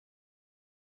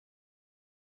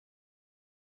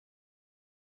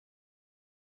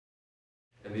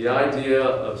And the idea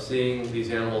of seeing these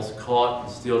animals caught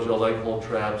in steel gel leg hold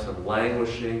traps and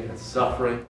languishing and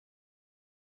suffering,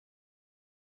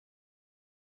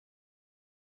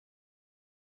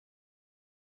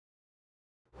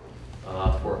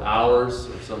 for hours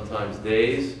or sometimes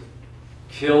days,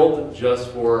 killed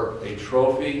just for a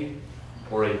trophy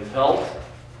or a pelt,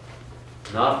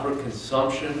 not for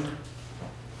consumption,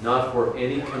 not for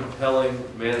any compelling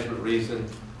management reason,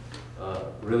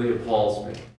 really appalls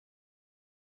me.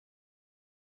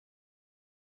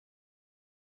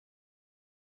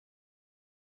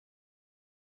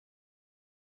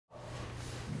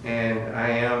 And I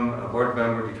am a board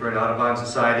member of Detroit Audubon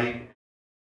Society.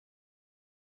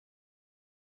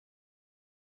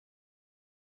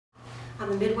 I'm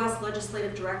the Midwest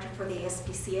Legislative Director for the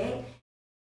ASPCA.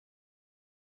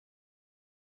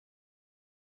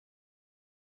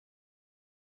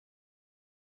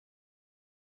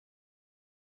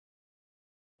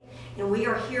 And we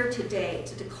are here today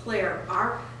to declare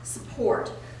our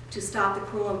support to stop the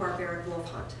cruel and barbaric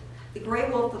wolf hunt. The gray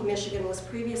wolf of Michigan was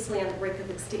previously on the brink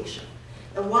of extinction.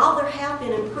 And while there have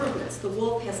been improvements, the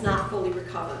wolf has not fully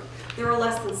recovered. There are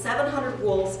less than 700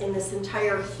 wolves in this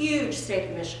entire huge state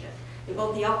of Michigan, in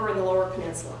both the upper and the lower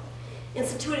peninsula.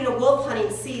 Instituting a wolf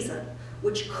hunting season,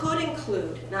 which could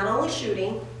include not only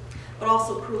shooting, but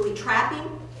also cruelly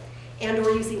trapping and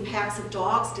or using packs of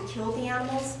dogs to kill the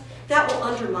animals, that will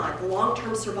undermine the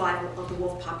long-term survival of the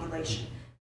wolf population.